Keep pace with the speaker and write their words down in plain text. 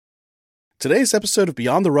Today's episode of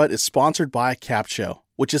Beyond the Rut is sponsored by CapShow,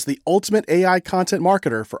 which is the ultimate AI content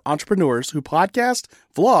marketer for entrepreneurs who podcast,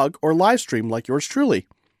 vlog, or live stream like yours truly.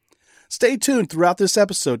 Stay tuned throughout this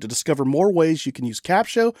episode to discover more ways you can use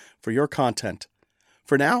CapShow for your content.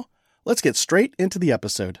 For now, let's get straight into the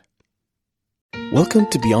episode. Welcome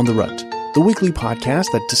to Beyond the Rut, the weekly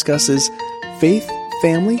podcast that discusses faith,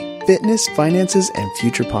 family, fitness, finances, and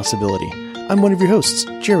future possibility. I'm one of your hosts,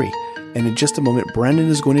 Jerry. And in just a moment, Brandon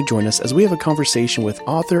is going to join us as we have a conversation with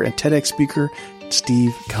author and TEDx speaker,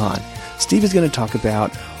 Steve Kahan. Steve is going to talk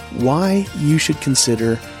about why you should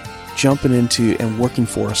consider jumping into and working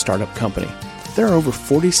for a startup company. There are over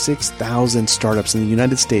 46,000 startups in the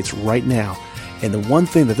United States right now, and the one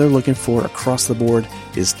thing that they're looking for across the board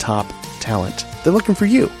is top talent. They're looking for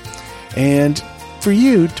you. And for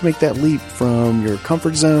you to make that leap from your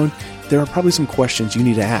comfort zone, there are probably some questions you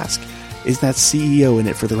need to ask. Is that CEO in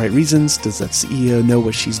it for the right reasons? Does that CEO know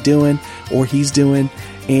what she's doing or he's doing?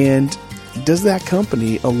 And does that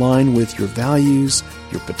company align with your values,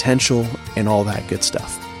 your potential, and all that good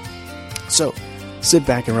stuff? So sit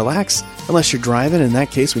back and relax. Unless you're driving, in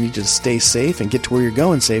that case, we need you to stay safe and get to where you're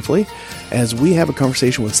going safely as we have a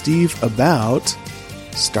conversation with Steve about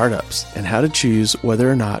startups and how to choose whether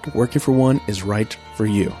or not working for one is right for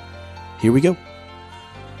you. Here we go.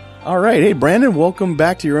 All right. Hey, Brandon, welcome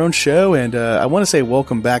back to your own show. And I want to say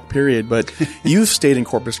welcome back, period. But you've stayed in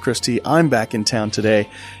Corpus Christi. I'm back in town today.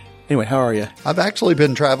 Anyway, how are you? I've actually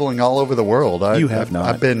been traveling all over the world. You have not.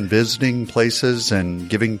 I've been visiting places and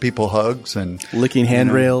giving people hugs and licking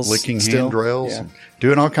handrails. Handrails. And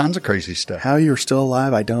doing all kinds of crazy stuff. How you're still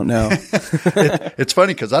alive, I don't know. It's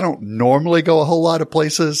funny because I don't normally go a whole lot of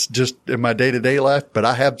places just in my day-to-day life, but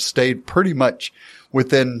I have stayed pretty much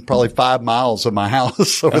within probably 5 miles of my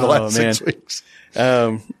house over the last 6 weeks.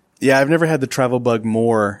 Yeah, I've never had the travel bug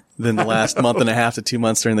more than the last month and a half to 2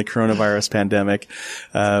 months during the coronavirus pandemic.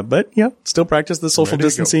 But, still practice the social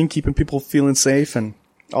distancing, keeping people feeling safe and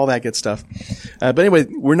all that good stuff. But anyway,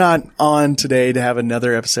 we're not on today to have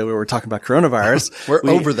another episode where we're talking about coronavirus. We're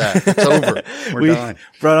over that. It's over. We're done.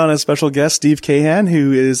 Brought on a special guest, Steve Kahan,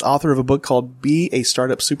 who is author of a book called Be a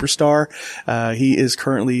Startup Superstar. He is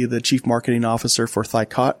currently the chief marketing officer for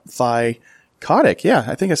Thycotic. Yeah,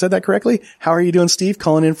 I think I said that correctly. How are you doing, Steve?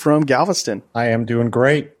 Calling in from Galveston. I am doing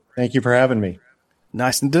great. Thank you for having me.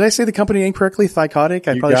 Nice. And did I say the company name correctly? Thycotic?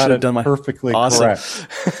 I you probably got should have it done my perfectly awesome.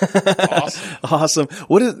 Correct. Awesome.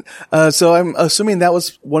 What is so I'm assuming that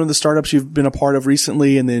was one of the startups you've been a part of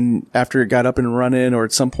recently, and then after it got up and running, or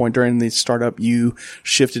at some point during the startup, you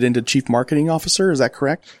shifted into chief marketing officer. Is that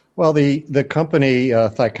correct? Well, the company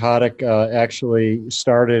Thycotic actually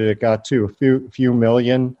started. It got to a few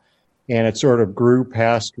million, and it sort of grew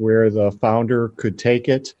past where the founder could take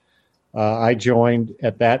it. I joined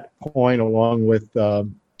at that point along with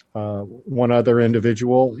one other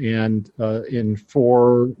individual, and in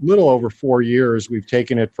little over 4 years, we've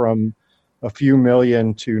taken it from a few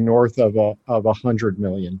million to north of 100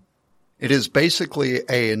 million. It is basically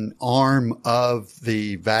an arm of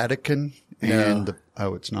the Vatican and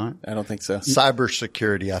it's not? I don't think so.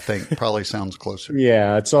 Cybersecurity, I think, probably sounds closer.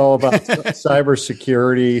 Yeah, it's all about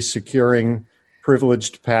cybersecurity, securing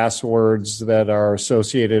privileged passwords that are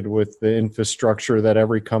associated with the infrastructure that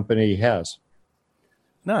every company has.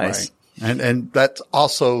 Nice. Right. And that's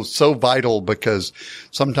also so vital because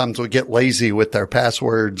sometimes we get lazy with our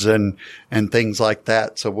passwords and things like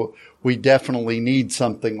that. So we definitely need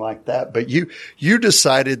something like that. But you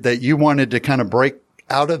decided that you wanted to kind of break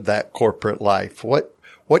out of that corporate life. What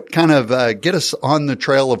kind of get us on the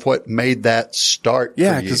trail of what made that start?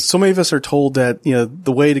 Yeah, because so many of us are told that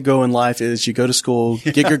the way to go in life is you go to school,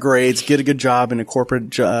 get your grades, get a good job in a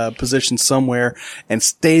corporate position somewhere, and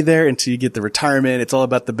stay there until you get the retirement. It's all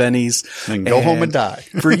about the bennies. And go home and die.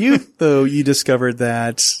 For you, though, you discovered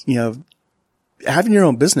that having your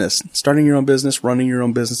own business, starting your own business, running your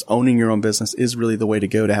own business, owning your own business is really the way to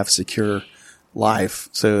go to have a secure life.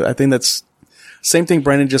 So I think that's same thing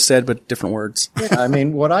Brandon just said, but different words. Yeah, I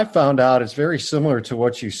mean, what I found out is very similar to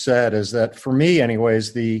what you said, is that for me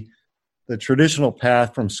anyways, the traditional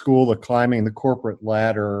path from school to climbing the corporate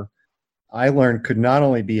ladder, I learned could not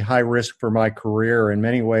only be high risk for my career, in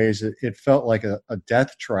many ways it felt like a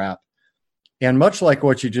death trap. And much like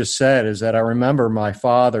what you just said, is that I remember my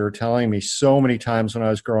father telling me so many times when I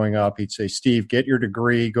was growing up, he'd say, Steve, get your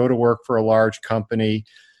degree, go to work for a large company.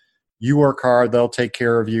 You work hard, they'll take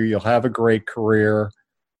care of you, you'll have a great career.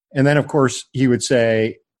 And then, of course, he would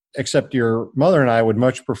say, except your mother and I would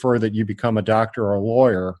much prefer that you become a doctor or a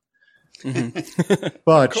lawyer. Mm-hmm.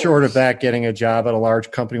 But short of that, getting a job at a large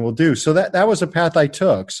company will do. So that was a path I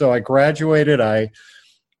took. So I graduated. I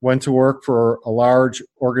went to work for a large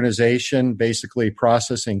organization, basically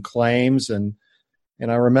processing claims. And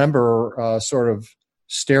I remember sort of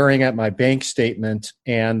staring at my bank statement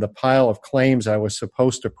and the pile of claims I was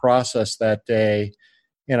supposed to process that day.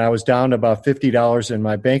 And I was down to about $50 in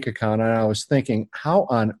my bank account. And I was thinking, how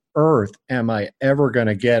on earth am I ever going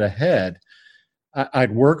to get ahead?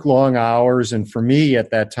 I'd work long hours. And for me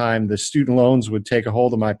at that time, the student loans would take a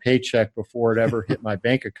hold of my paycheck before it ever hit my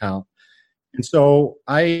bank account. And so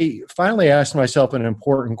I finally asked myself an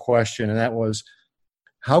important question, and that was,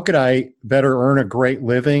 how could I better earn a great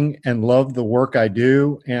living and love the work I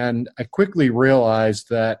do? And I quickly realized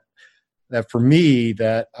that for me,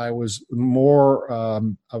 that I was more of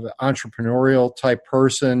an entrepreneurial type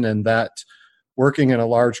person, and that working in a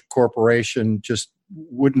large corporation just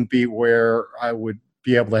wouldn't be where I would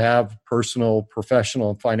be able to have personal,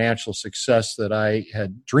 professional, and financial success that I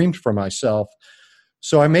had dreamed for myself.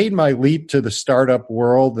 So I made my leap to the startup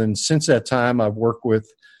world, and since that time, I've worked with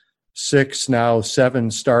 6, now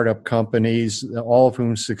 7 startup companies, all of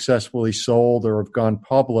whom successfully sold or have gone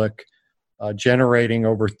public, generating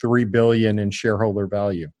over $3 billion in shareholder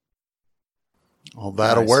value. Well,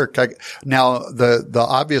 that'll work. Now, the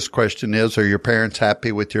obvious question is, are your parents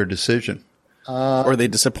happy with your decision? Or are they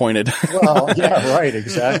disappointed? Well, yeah, right,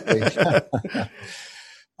 exactly.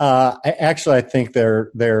 I think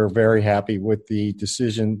they're very happy with the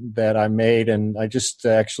decision that I made, and I just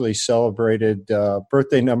actually celebrated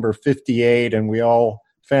birthday number 58, and we all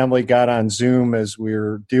family got on Zoom as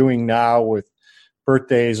we're doing now with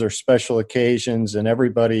birthdays or special occasions, and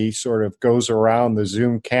everybody sort of goes around the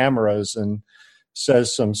Zoom cameras and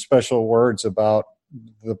says some special words about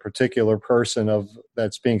the particular person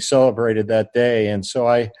that's being celebrated that day. And so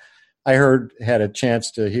I had a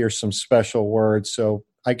chance to hear some special words. So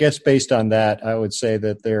I guess based on that, I would say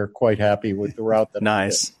that they're quite happy with the route that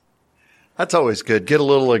Nice. That's always good. Get a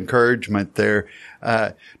little encouragement there.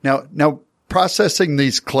 Now processing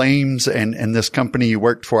these claims and this company you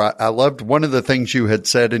worked for, I loved one of the things you had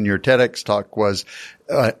said in your TEDx talk was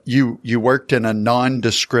you worked in a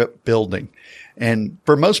nondescript building. And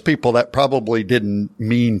for most people, that probably didn't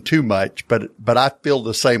mean too much, but I feel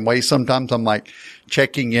the same way. Sometimes I'm like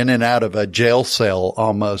checking in and out of a jail cell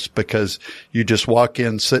almost, because you just walk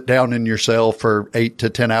in, sit down in your cell for 8 to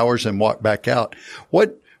 10 hours and walk back out.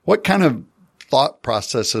 What kind of thought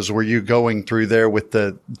processes were you going through there with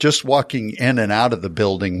just walking in and out of the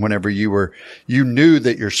building whenever you knew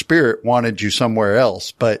that your spirit wanted you somewhere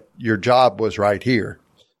else, but your job was right here?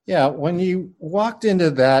 Yeah. When you walked into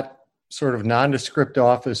that sort of nondescript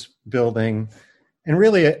office building, and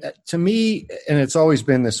really to me, and it's always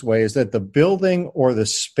been this way, is that the building or the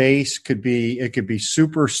space could be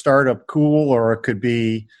super startup cool, or it could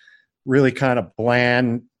be really kind of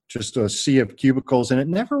bland, just a sea of cubicles, and it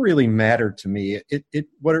never really mattered to me.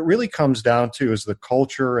 What it really comes down to is the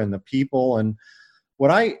culture and the people. And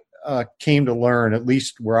what I came to learn, at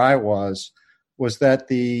least where I was that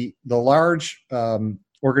the large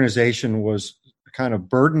organization was kind of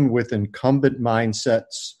burdened with incumbent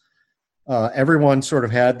mindsets. Everyone sort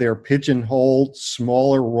of had their pigeonholed,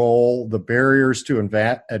 smaller role. The barriers to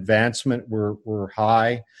advancement were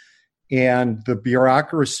high, and the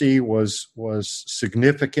bureaucracy was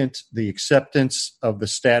significant. The acceptance of the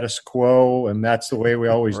status quo, and that's the way we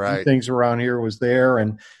always do things around here, was there.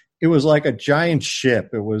 And it was like a giant ship.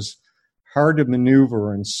 It was hard to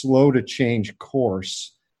maneuver and slow to change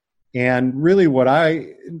course. And really what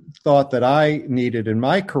I thought that I needed in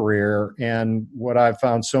my career, and what I've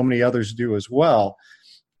found so many others do as well,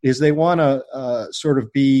 is they want to sort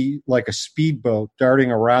of be like a speedboat darting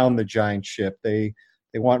around the giant ship. They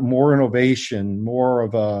want more innovation, more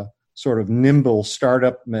of a sort of nimble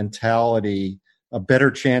startup mentality, a better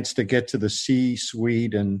chance to get to the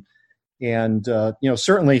C-suite. And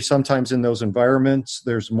certainly sometimes in those environments,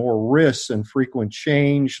 there's more risks and frequent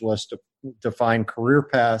change, less defined career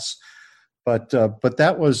paths. But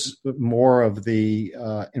that was more of the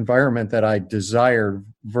environment that I desired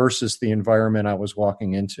versus the environment I was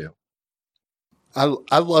walking into.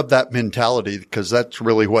 I love that mentality, because that's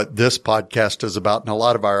really what this podcast is about. And a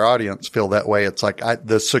lot of our audience feel that way. It's like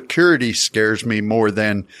the security scares me more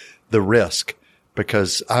than the risk,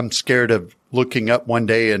 because I'm scared of looking up one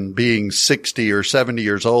day and being 60 or 70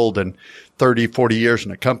 years old and 30, 40 years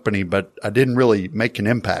in a company, but I didn't really make an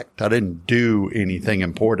impact. I didn't do anything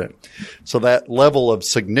important. So that level of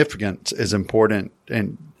significance is important,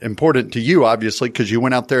 and important to you, obviously, because you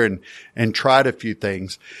went out there and tried a few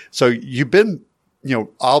things. So you've been,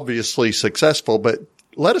 obviously successful, but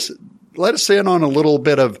let us in on a little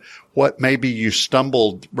bit of what maybe you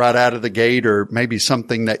stumbled right out of the gate, or maybe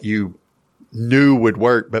something that you knew would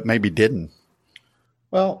work, but maybe didn't.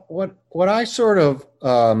 Well, what I sort of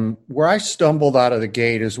where I stumbled out of the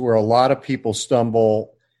gate is where a lot of people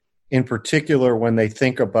stumble, in particular when they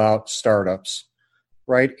think about startups,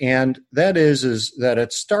 right? And that is that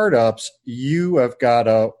at startups you have got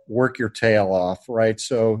to work your tail off, right?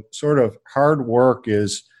 So sort of hard work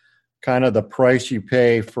is kind of the price you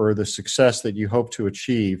pay for the success that you hope to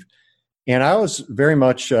achieve. And I was very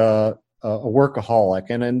much a workaholic,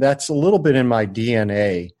 and that's a little bit in my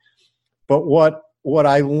DNA. But what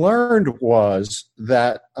I learned was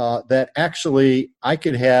that that actually I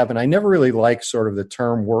could have, and I never really liked sort of the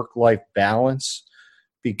term work-life balance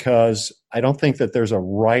because I don't think that there's a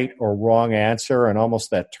right or wrong answer, and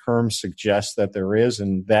almost that term suggests that there is,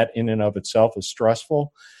 and that in and of itself is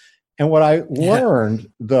stressful. And what I learned,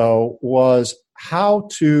 though, was how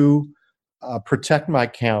to protect my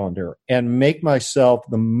calendar and make myself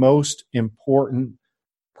the most important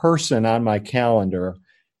person on my calendar.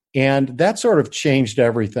 And that sort of changed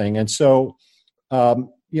everything. And so,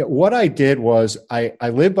 what I did was I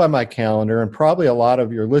lived by my calendar, and probably a lot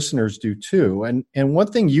of your listeners do too. And one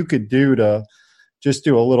thing you could do to just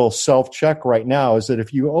do a little self-check right now is that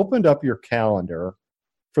if you opened up your calendar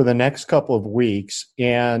for the next couple of weeks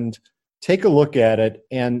and take a look at it,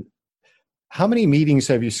 and how many meetings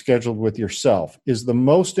have you scheduled with yourself? Is the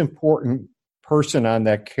most important person on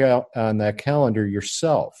that calendar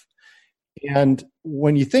yourself? And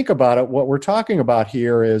when you think about it, what we're talking about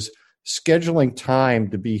here is scheduling time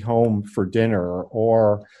to be home for dinner,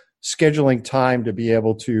 or scheduling time to be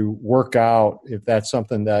able to work out if that's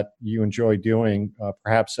something that you enjoy doing,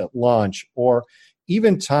 perhaps at lunch, or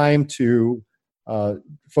even time to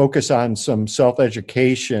focus on some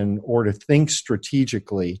self-education or to think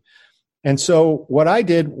strategically. And so what I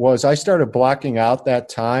did was I started blocking out that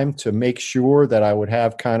time to make sure that I would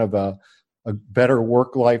have kind of a better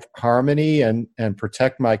work-life harmony and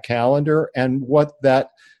protect my calendar. And what that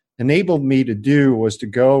enabled me to do was to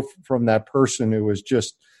go from that person who was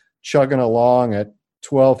just chugging along at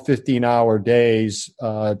 12, 15-hour days,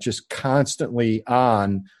 just constantly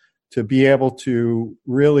on, to be able to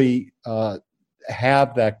really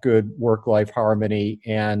have that good work-life harmony.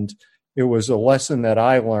 And it was a lesson that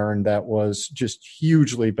I learned that was just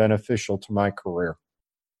hugely beneficial to my career.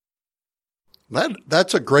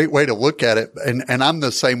 That's a great way to look at it. And I'm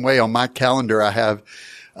the same way. On my calendar, I have,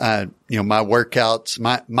 my workouts,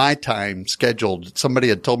 my time scheduled. Somebody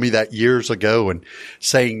had told me that years ago, and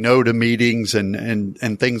saying no to meetings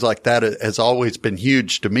and things like that has always been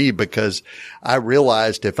huge to me, because I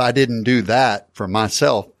realized if I didn't do that for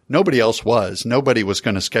myself, nobody else was. Nobody was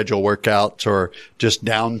going to schedule workouts or just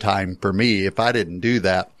downtime for me if I didn't do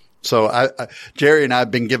that. So Jerry and I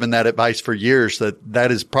have been given that advice for years,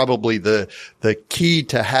 that is probably the key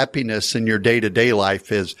to happiness in your day-to-day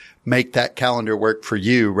life, is make that calendar work for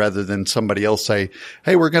you rather than somebody else say,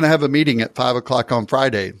 hey, we're going to have a meeting at 5:00 on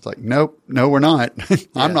Friday. It's like, nope, no, we're not.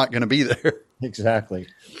 I'm not going to be there. Exactly.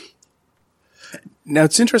 Now,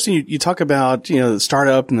 it's interesting. You talk about, the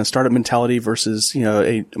startup and the startup mentality versus,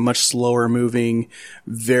 a much slower moving,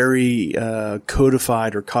 very,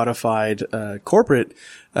 codified or codified, corporate,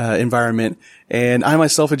 environment. And I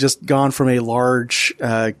myself had just gone from a large,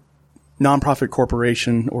 nonprofit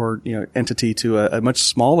corporation or, entity to a much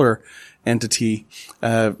smaller entity,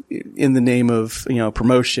 in the name of,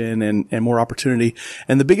 promotion and more opportunity.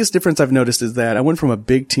 And the biggest difference I've noticed is that I went from a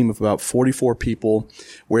big team of about 44 people,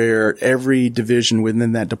 where every division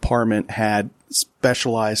within that department had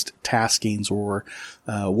specialized taskings or,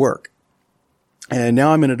 work. And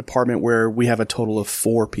now I'm in a department where we have a total of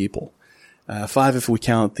 4 people, 5 if we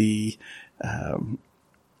count the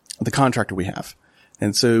contractor we have.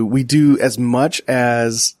 And so we do as much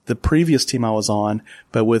as the previous team I was on,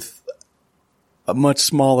 but with a much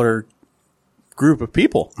smaller group of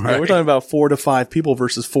people. Right. We're talking about 4 to 5 people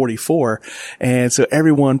versus 44. And so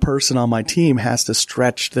every one person on my team has to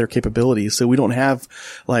stretch their capabilities. So we don't have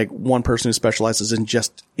like one person who specializes in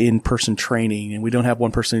just in-person training, and we don't have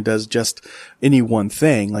one person who does just any one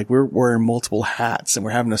thing. Like we're wearing multiple hats, and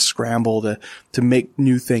we're having to scramble to make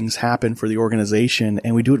new things happen for the organization.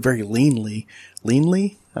 And we do it very leanly.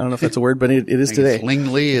 Leanly? I don't know if that's a word, but it is today.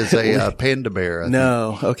 Leanly is a panda bear.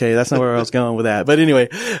 No. Okay. That's not where I was going with that. But anyway,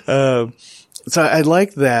 so I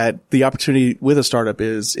like that the opportunity with a startup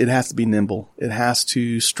is it has to be nimble. It has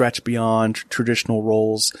to stretch beyond traditional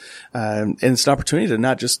roles. And it's an opportunity to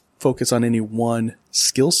not just focus on any one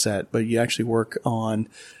skill set, but you actually work on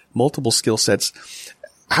multiple skill sets.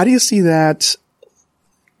 How do you see that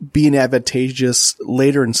being advantageous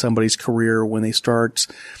later in somebody's career when they start,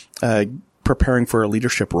 preparing for a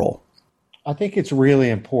leadership role? I think it's really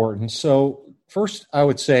important. So first, I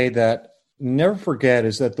would say that never forget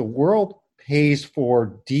is that the world pays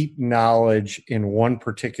for deep knowledge in one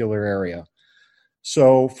particular area.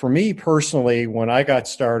 So for me personally, when I got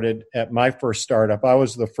started at my first startup, I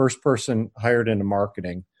was the first person hired into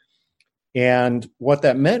marketing. And what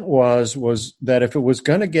that meant was that if it was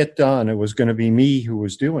going to get done, it was going to be me who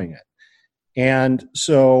was doing it. And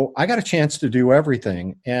so I got a chance to do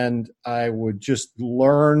everything, and I would just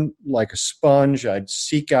learn like a sponge. I'd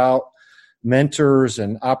seek out mentors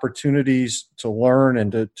and opportunities to learn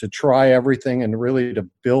and to try everything and really to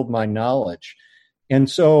build my knowledge. And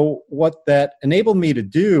so what that enabled me to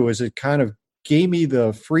do is it kind of gave me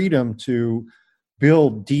the freedom to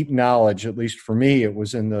build deep knowledge. At least for me, it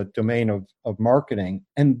was in the domain of marketing.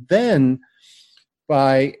 And then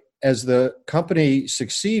as the company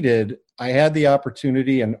succeeded, I had the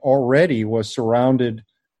opportunity and already was surrounded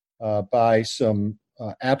by some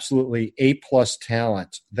absolutely A-plus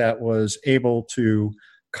talent that was able to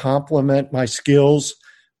complement my skills,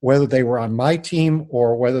 whether they were on my team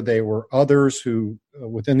or whether they were others who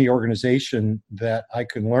within the organization that I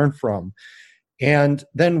can learn from. And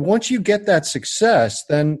then once you get that success,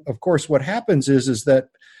 then of course what happens is that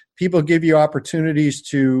people give you opportunities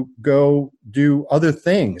to go do other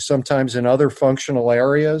things, sometimes in other functional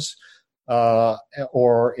areas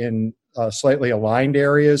or in slightly aligned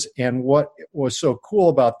areas. And what was so cool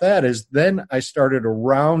about that is then I started to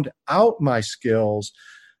round out my skills,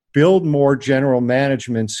 build more general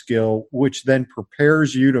management skill, which then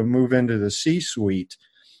prepares you to move into the C-suite.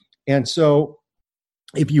 And so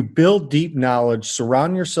if you build deep knowledge,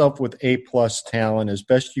 surround yourself with A-plus talent as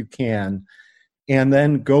best you can, and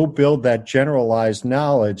then go build that generalized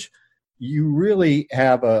knowledge, you really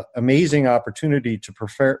have an amazing opportunity to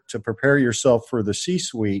prepare yourself for the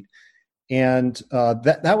C-suite. And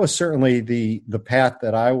that was certainly the path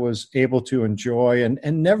that I was able to enjoy. And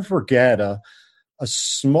never forget, a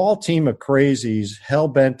small team of crazies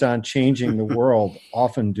hell-bent on changing the world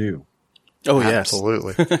often do. Oh, yes.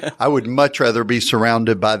 Absolutely. I would much rather be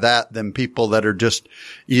surrounded by that than people that are just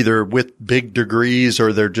either with big degrees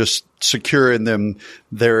or they're just secure in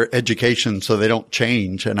their education so they don't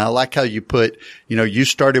change. And I like how you put, you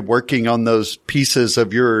started working on those pieces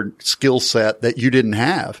of your skill set that you didn't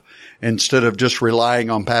have instead of just relying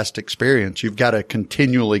on past experience. You've got to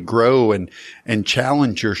continually grow and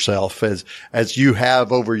challenge yourself as you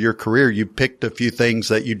have over your career. You picked a few things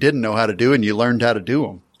that you didn't know how to do and you learned how to do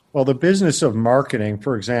them. Well, the business of marketing,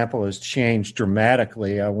 for example, has changed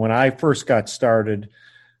dramatically. When I first got started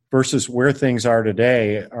versus where things are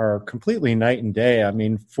today are completely night and day. I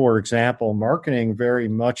mean, for example, marketing very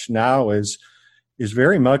much now is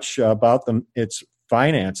very much about its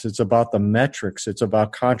finance. It's about the metrics. It's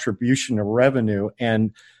about contribution to revenue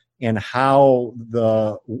and how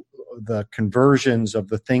the conversions of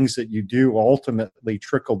the things that you do ultimately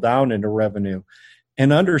trickle down into revenue.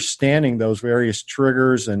 And understanding those various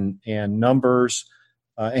triggers and numbers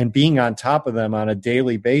and being on top of them on a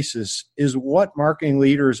daily basis is what marketing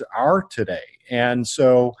leaders are today. And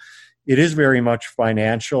so it is very much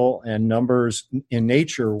financial and numbers in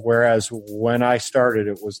nature, whereas when I started,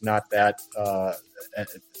 it was not that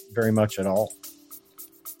very much at all.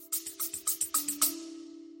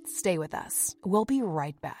 Stay with us. We'll be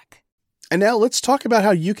right back. And now let's talk about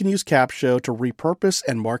how you can use Capshow to repurpose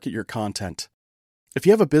and market your content. If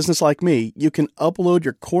you have a business like me, you can upload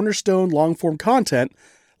your cornerstone long-form content,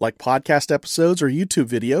 like podcast episodes or YouTube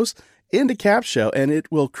videos, into Capshow, and it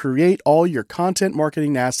will create all your content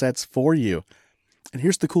marketing assets for you. And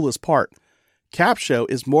here's the coolest part. Capshow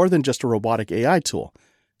is more than just a robotic AI tool.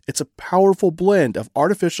 It's a powerful blend of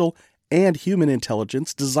artificial and human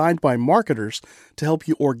intelligence designed by marketers to help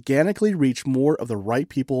you organically reach more of the right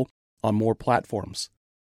people on more platforms.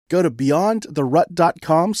 Go to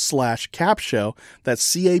beyondtherut.com/capshow,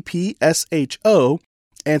 that's CAPSHO,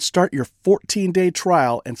 and start your 14-day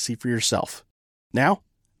trial and see for yourself. Now,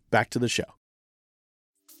 back to the show.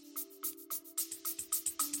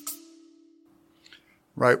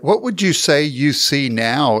 Right. What would you say you see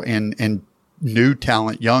now in new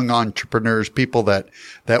talent, young entrepreneurs, people that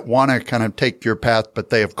want to kind of take your path, but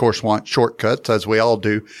they, of course, want shortcuts, as we all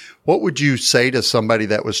do? What would you say to somebody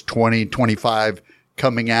that was 20, 25,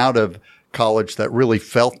 coming out of college that really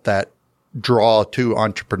felt that draw to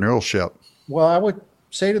entrepreneurship? Well, I would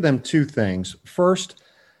say to them two things. First,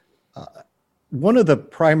 one of the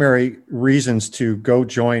primary reasons to go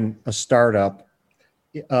join a startup,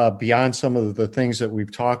 beyond some of the things that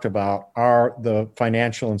we've talked about, are the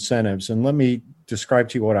financial incentives. And let me describe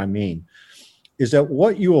to you what I mean. Is that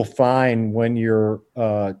what you will find when you're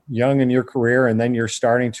young in your career and then you're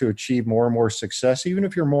starting to achieve more and more success, even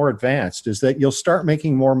if you're more advanced, is that you'll start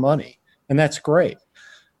making more money. And that's great.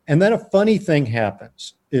 And then a funny thing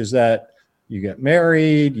happens is that You get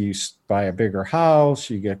married, buy a bigger house,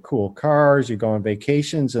 you get cool cars, you go on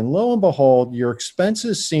vacations, and lo and behold, your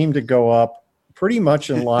expenses seem to go up pretty much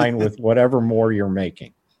in line with whatever more you're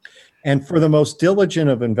making. And for the most diligent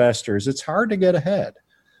of investors, it's hard to get ahead.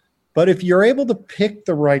 But if you're able to pick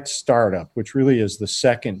the right startup, which really is the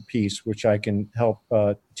second piece, which I can help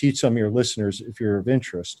teach some of your listeners if you're of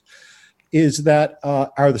interest, is that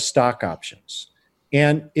are the stock options.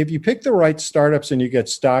 And if you pick the right startups and you get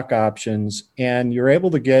stock options and you're able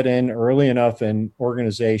to get in early enough in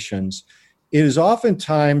organizations, it is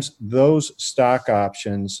oftentimes those stock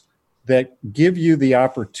options that give you the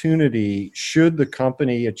opportunity, should the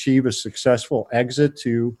company achieve a successful exit,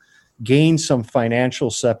 to gain some financial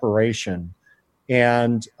separation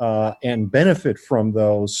and benefit from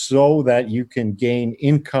those, so that you can gain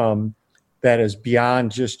income that is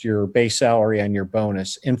beyond just your base salary and your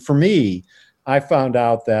bonus. And for me, I found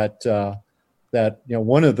out that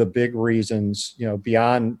one of the big reasons,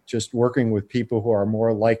 beyond just working with people who are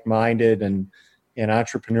more like-minded and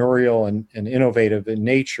entrepreneurial and innovative in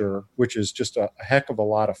nature, which is just a heck of a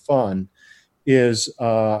lot of fun, is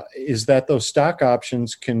that those stock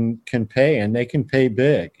options can pay, and they can pay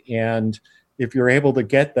big. And if you're able to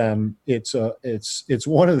get them, it's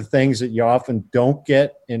one of the things that you often don't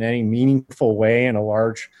get in any meaningful way in a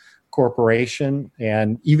large corporation.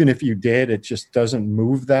 And even if you did, it just doesn't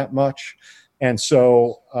move that much. And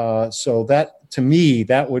so that, to me,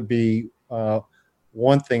 that would be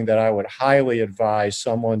one thing that I would highly advise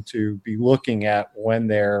someone to be looking at when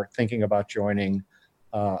they're thinking about joining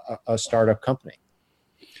a startup company.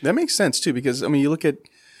 That makes sense too, because you look at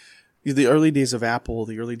the early days of Apple,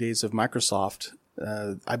 the early days of Microsoft.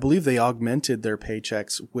 I believe they augmented their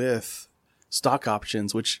paychecks with stock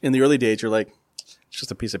options, which in the early days you're like, it's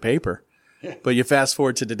just a piece of paper. Yeah. But you fast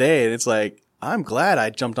forward to today, and it's like, I'm glad I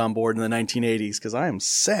jumped on board in the 1980s because I am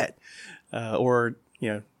set.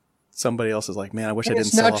 Somebody else is like, man, I wish I didn't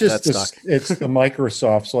sell off that stock. It's the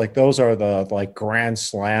Microsofts, like those are the grand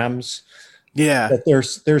slams. Yeah. But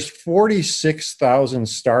there's 46,000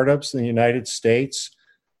 startups in the United States,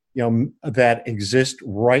 that exist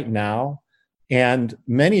right now. And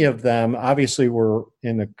many of them, obviously, we're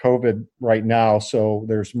in the COVID right now, so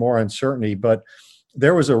there's more uncertainty. But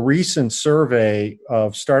there was a recent survey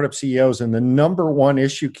of startup CEOs, and the number one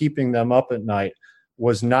issue keeping them up at night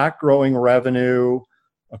was not growing revenue,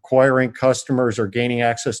 acquiring customers, or gaining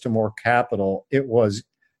access to more capital. It was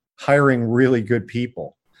hiring really good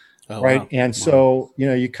people. Oh, right. Wow. And so,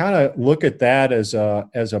 you kind of look at that as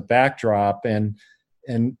a backdrop, and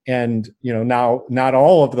now not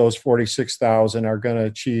all of those 46,000 are going to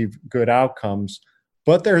achieve good outcomes,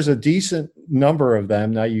 but there's a decent number of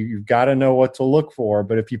them. Now you've got to know what to look for,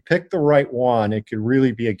 but if you pick the right one, it could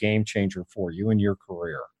really be a game changer for you in your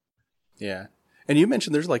career. Yeah. And you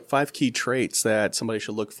mentioned there's like 5 key traits that somebody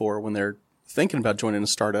should look for when they're thinking about joining a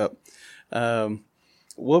startup.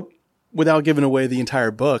 Without giving away the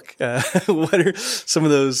entire book, what are some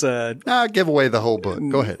of those? Give away the whole book.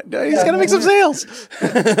 Go ahead. He's got to make some sales.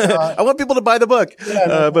 I want people to buy the book.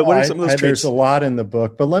 But what are some of those traits? There's a lot in the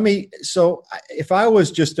book. But so if I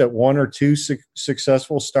was just at 1 or 2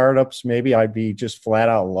 successful startups, maybe I'd be just flat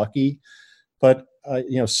out lucky. But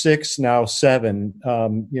 6, now 7,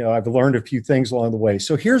 I've learned a few things along the way.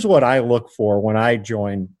 So here's what I look for when I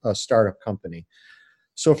join a startup company.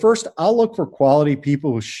 So first, I'll look for quality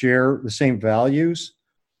people who share the same values.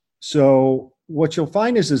 So what you'll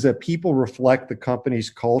find is that people reflect the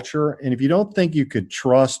company's culture. And if you don't think you could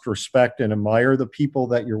trust, respect, and admire the people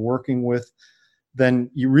that you're working with,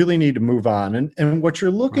 then you really need to move on. And what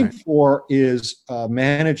you're looking for is a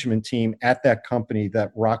management team at that company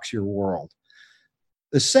that rocks your world.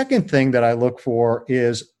 The second thing that I look for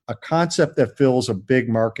is a concept that fills a big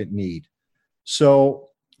market need. So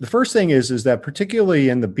the first thing is that particularly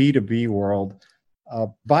in the B2B world,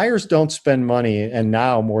 buyers don't spend money, and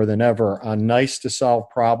now more than ever, on nice to solve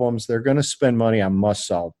problems. They're going to spend money on must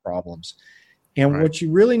solve problems. And what you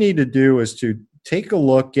really need to do is to take a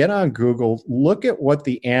look, get on Google, look at what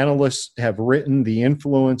the analysts have written, the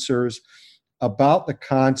influencers, about the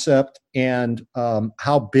concept and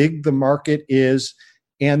how big the market is,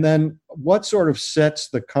 and then what sort of sets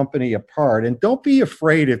the company apart. And don't be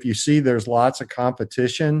afraid if you see there's lots of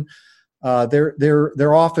competition.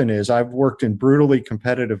 There often is. I've worked in brutally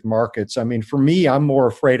competitive markets. For me, I'm more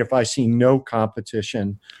afraid if I see no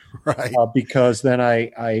competition, because then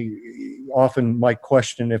I often might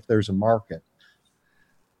question if there's a market.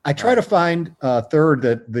 I try to find, third,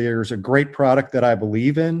 that there's a great product that I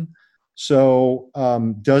believe in. So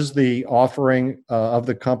does the offering of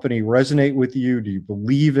the company resonate with you? Do you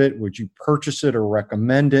believe it? Would you purchase it or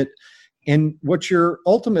recommend it? And what you're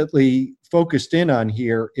ultimately focused in on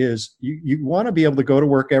here is you want to be able to go to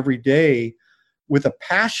work every day with a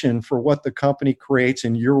passion for what the company creates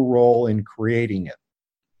and your role in creating it.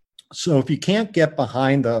 So if you can't get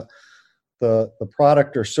behind the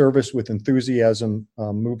product or service with enthusiasm,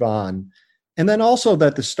 move on. And then also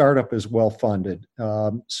that the startup is well funded.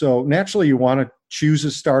 So naturally, you want to choose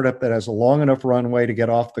a startup that has a long enough runway to get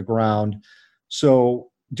off the ground. So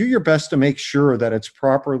do your best to make sure that it's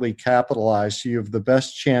properly capitalized so you have the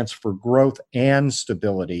best chance for growth and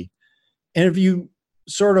stability. And if you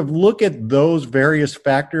sort of look at those various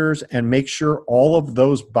factors and make sure all of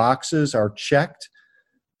those boxes are checked,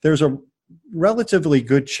 there's a relatively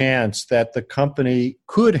good chance that the company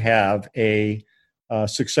could have a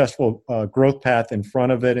successful growth path in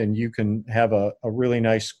front of it, and you can have a really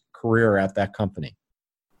nice career at that company.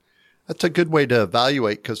 That's a good way to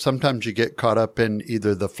evaluate, because sometimes you get caught up in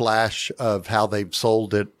either the flash of how they've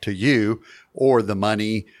sold it to you or the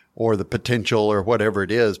money or the potential or whatever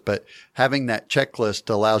it is. But having that checklist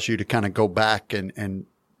allows you to kind of go back and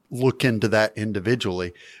look into that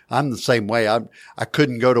individually. I'm the same way. I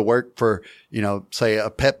couldn't go to work for, say a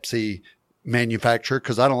Pepsi manufacturer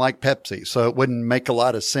because I don't like Pepsi. So it wouldn't make a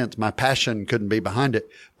lot of sense. My passion couldn't be behind it,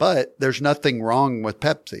 but there's nothing wrong with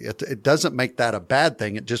Pepsi. It doesn't make that a bad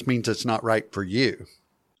thing. It just means it's not right for you.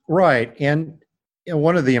 Right. And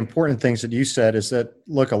one of the important things that you said is that,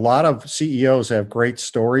 look, a lot of CEOs have great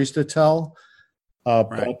stories to tell, Right.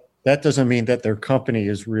 but that doesn't mean that their company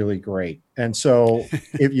is really great. And so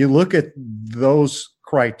if you look at those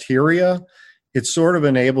criteria, it sort of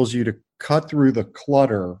enables you to cut through the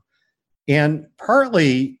clutter. And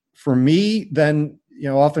partly for me, then,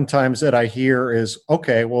 oftentimes that I hear is,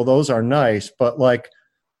 okay, well, those are nice, but like,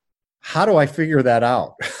 how do I figure that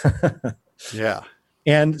out? Yeah.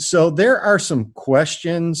 And so there are some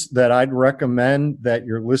questions that I'd recommend that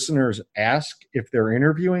your listeners ask if they're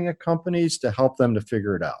interviewing at companies to help them to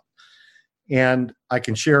figure it out. And I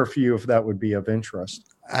can share a few if that would be of interest.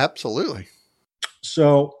 Absolutely.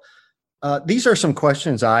 So these are some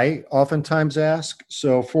questions I oftentimes ask.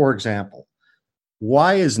 So, for example,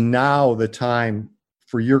 why is now the time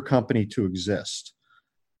for your company to exist?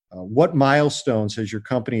 What milestones has your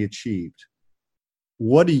company achieved?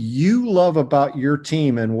 What do you love about your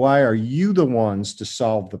team, and why are you the ones to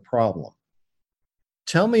solve the problem?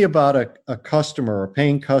 Tell me about a customer, a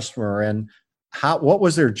paying customer, and what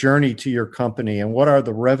was their journey to your company, and what are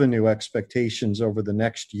the revenue expectations over the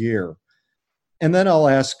next year? And then I'll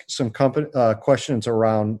ask some questions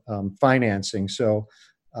around financing. So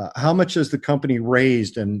how much has the company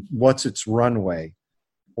raised, and what's its runway?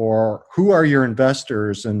 Or who are your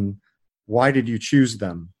investors, and why did you choose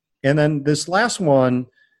them? And then this last one,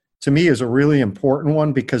 to me, is a really important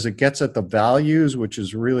one because it gets at the values, which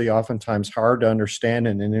is really oftentimes hard to understand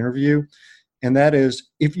in an interview. And that is,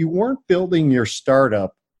 if you weren't building your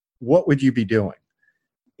startup, what would you be doing?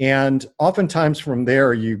 And oftentimes from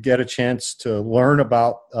there, you get a chance to learn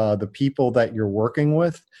about the people that you're working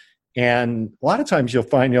with. And a lot of times you'll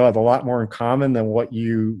find you'll have a lot more in common than what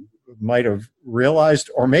you might have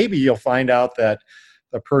realized. Or maybe you'll find out that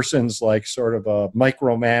the person's like sort of a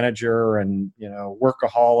micromanager and,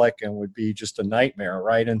 workaholic and would be just a nightmare,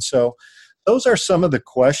 right? And so those are some of the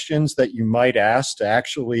questions that you might ask to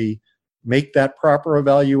actually make that proper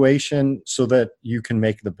evaluation so that you can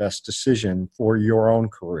make the best decision for your own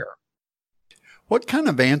career. What kind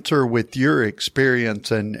of answer, with your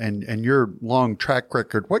experience and your long track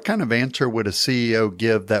record, what kind of answer would a CEO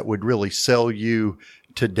give that would really sell you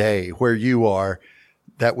today where you are,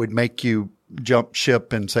 that would make you jump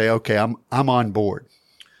ship and say, okay, I'm on board?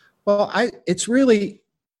 Well, it's really,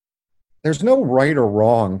 there's no right or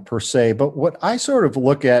wrong per se, but what I sort of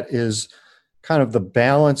look at is kind of the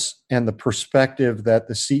balance and the perspective that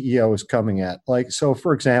the CEO is coming at. Like, so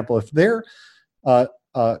for example, if they're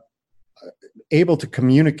able to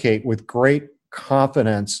communicate with great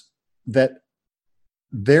confidence that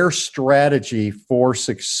their strategy for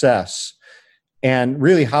success and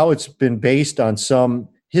really how it's been based on some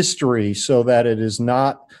history so that it is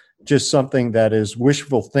not just something that is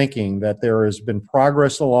wishful thinking, that there has been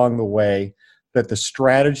progress along the way, that the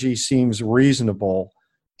strategy seems reasonable,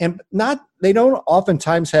 and they don't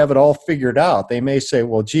oftentimes have it all figured out. They may say,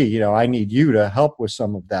 well, gee, I need you to help with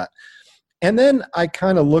some of that. And then I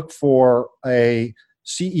kind of look for a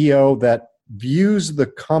CEO that views the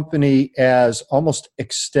company as almost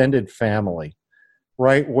extended family,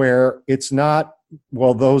 right? Where it's not,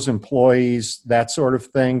 well, those employees, that sort of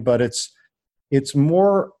thing, but it's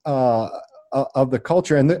more of the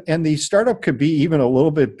culture. And the startup could be even a little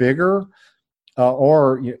bit bigger,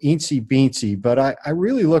 or eensy beensy, but I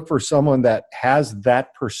really look for someone that has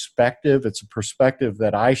that perspective. It's a perspective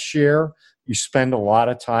that I share. You spend a lot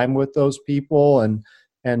of time with those people, and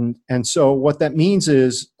so what that means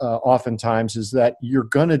is oftentimes is that you're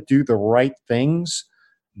going to do the right things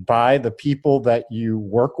by the people that you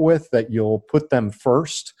work with, that you'll put them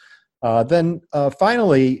first. Then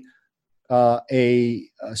finally, a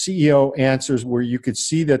CEO answers where you could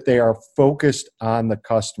see that they are focused on the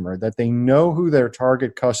customer, that they know who their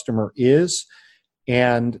target customer is,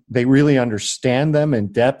 and they really understand them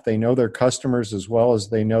in depth. They know their customers as well as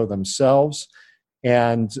they know themselves,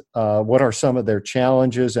 and what are some of their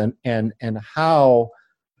challenges, and how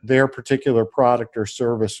their particular product or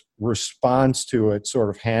service responds to it sort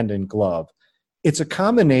of hand in glove. It's a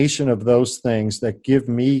combination of those things that give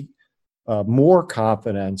me more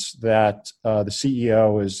confidence that the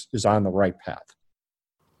CEO is on the right path.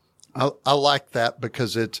 I like that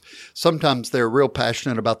because sometimes they're real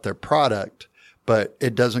passionate about their product, but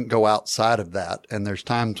it doesn't go outside of that. And there's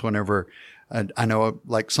times whenever, I know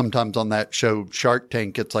like sometimes on that show, Shark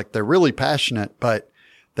Tank, it's like they're really passionate, but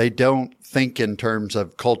they don't think in terms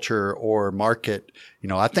of culture or market.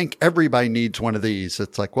 I think everybody needs one of these.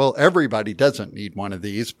 It's like, well, everybody doesn't need one of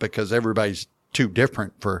these because everybody's too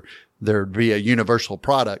different for there to be a universal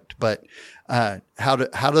product. But how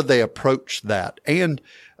do they approach that? And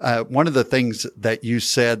one of the things that you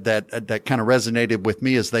said that kind of resonated with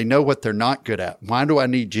me is they know what they're not good at. Why do I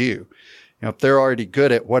need you? If they're already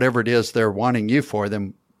good at whatever it is they're wanting you for,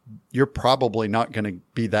 then you're probably not going to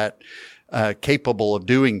be that capable of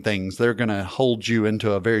doing things. They're going to hold you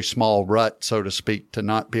into a very small rut, so to speak, to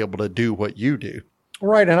not be able to do what you do.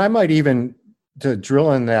 Right. And I might even, to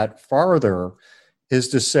drill in that farther, is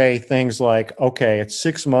to say things like, okay, it's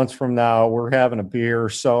 6 months from now, we're having a beer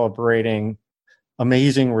celebrating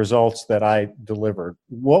amazing results that I delivered.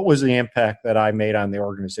 What was the impact that I made on the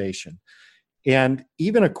organization? And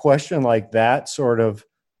even a question like that sort of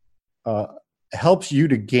helps you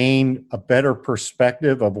to gain a better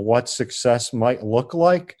perspective of what success might look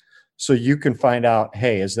like. So you can find out,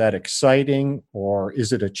 hey, is that exciting or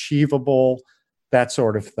is it achievable? That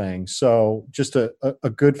sort of thing. So just a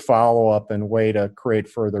good follow-up and way to create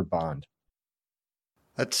further bond.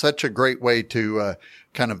 That's such a great way to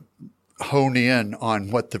kind of hone in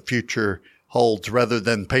on what the future holds rather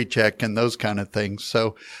than paycheck and those kind of things.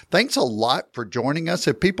 So thanks a lot for joining us.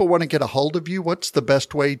 If people want to get a hold of you, what's the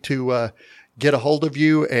best way to get a hold of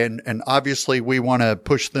you? And obviously we want to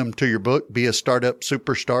push them to your book, Be a Startup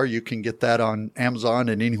Superstar. You can get that on Amazon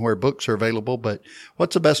and anywhere books are available. But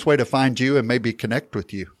what's the best way to find you and maybe connect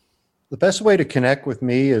with you? The best way to connect with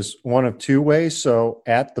me is one of two ways. So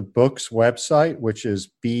at the book's website, which is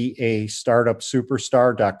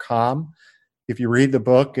beastartupsuperstar.com. If you read the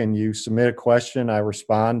book and you submit a question, I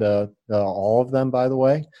respond to all of them, by the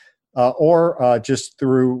way. Or just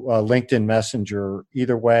through LinkedIn Messenger.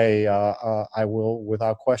 Either way, I will,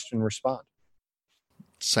 without question, respond.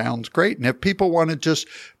 Sounds great. And if people want to just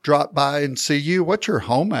drop by and see you, what's your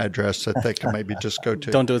home address that they can maybe just go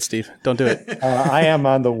to? Don't do it, Steve. Don't do it. I am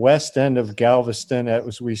on the west end of Galveston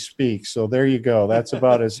as we speak. So there you go. That's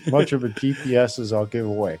about as much of a GPS as I'll give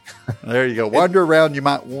away. There you go. Wander around. You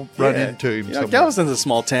might run into him. Galveston's a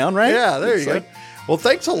small town, right? Yeah, there you go. Well,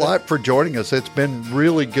 thanks a lot for joining us. It's been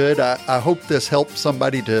really good. I hope this helps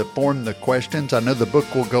somebody to form the questions. I know the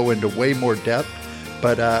book will go into way more depth,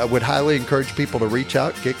 but I would highly encourage people to reach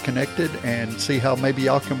out, get connected, and see how maybe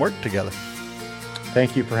y'all can work together.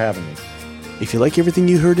 Thank you for having me. If you like everything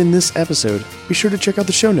you heard in this episode, be sure to check out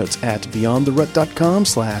the show notes at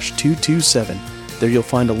beyondtherut.com/227. There you'll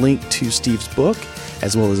find a link to Steve's book,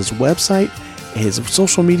 as well as his website, his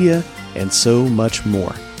social media, and so much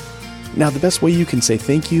more. Now, the best way you can say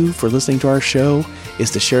thank you for listening to our show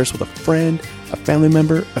is to share us with a friend, a family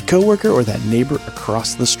member, a coworker, or that neighbor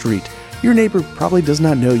across the street. Your neighbor probably does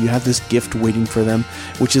not know you have this gift waiting for them,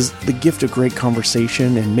 which is the gift of great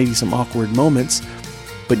conversation and maybe some awkward moments,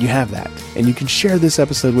 but you have that, and you can share this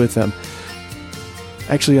episode with them.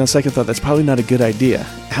 Actually, on second thought, that's probably not a good idea.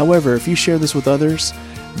 However, if you share this with others,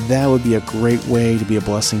 that would be a great way to be a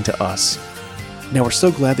blessing to us. Now, we're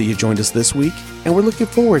so glad that you joined us this week, and we're looking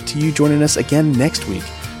forward to you joining us again next week.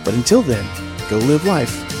 But until then, go live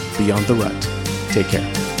life beyond the rut. Take care.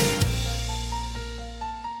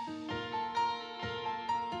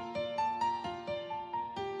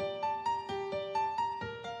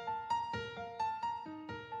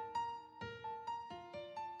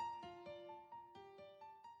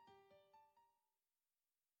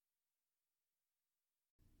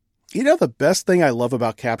 You know, the best thing I love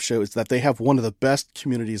about Capsho is that they have one of the best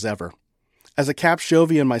communities ever. As a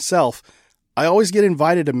Capshovian myself, I always get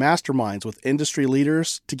invited to masterminds with industry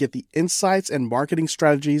leaders to get the insights and marketing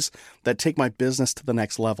strategies that take my business to the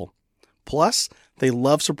next level. Plus, they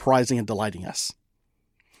love surprising and delighting us.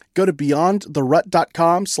 Go to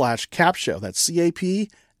beyondtherut.com/capshow, that's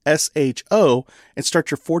CAPSHO, and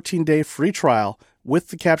start your 14-day free trial with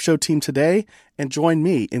the Capshow team today and join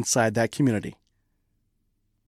me inside that community.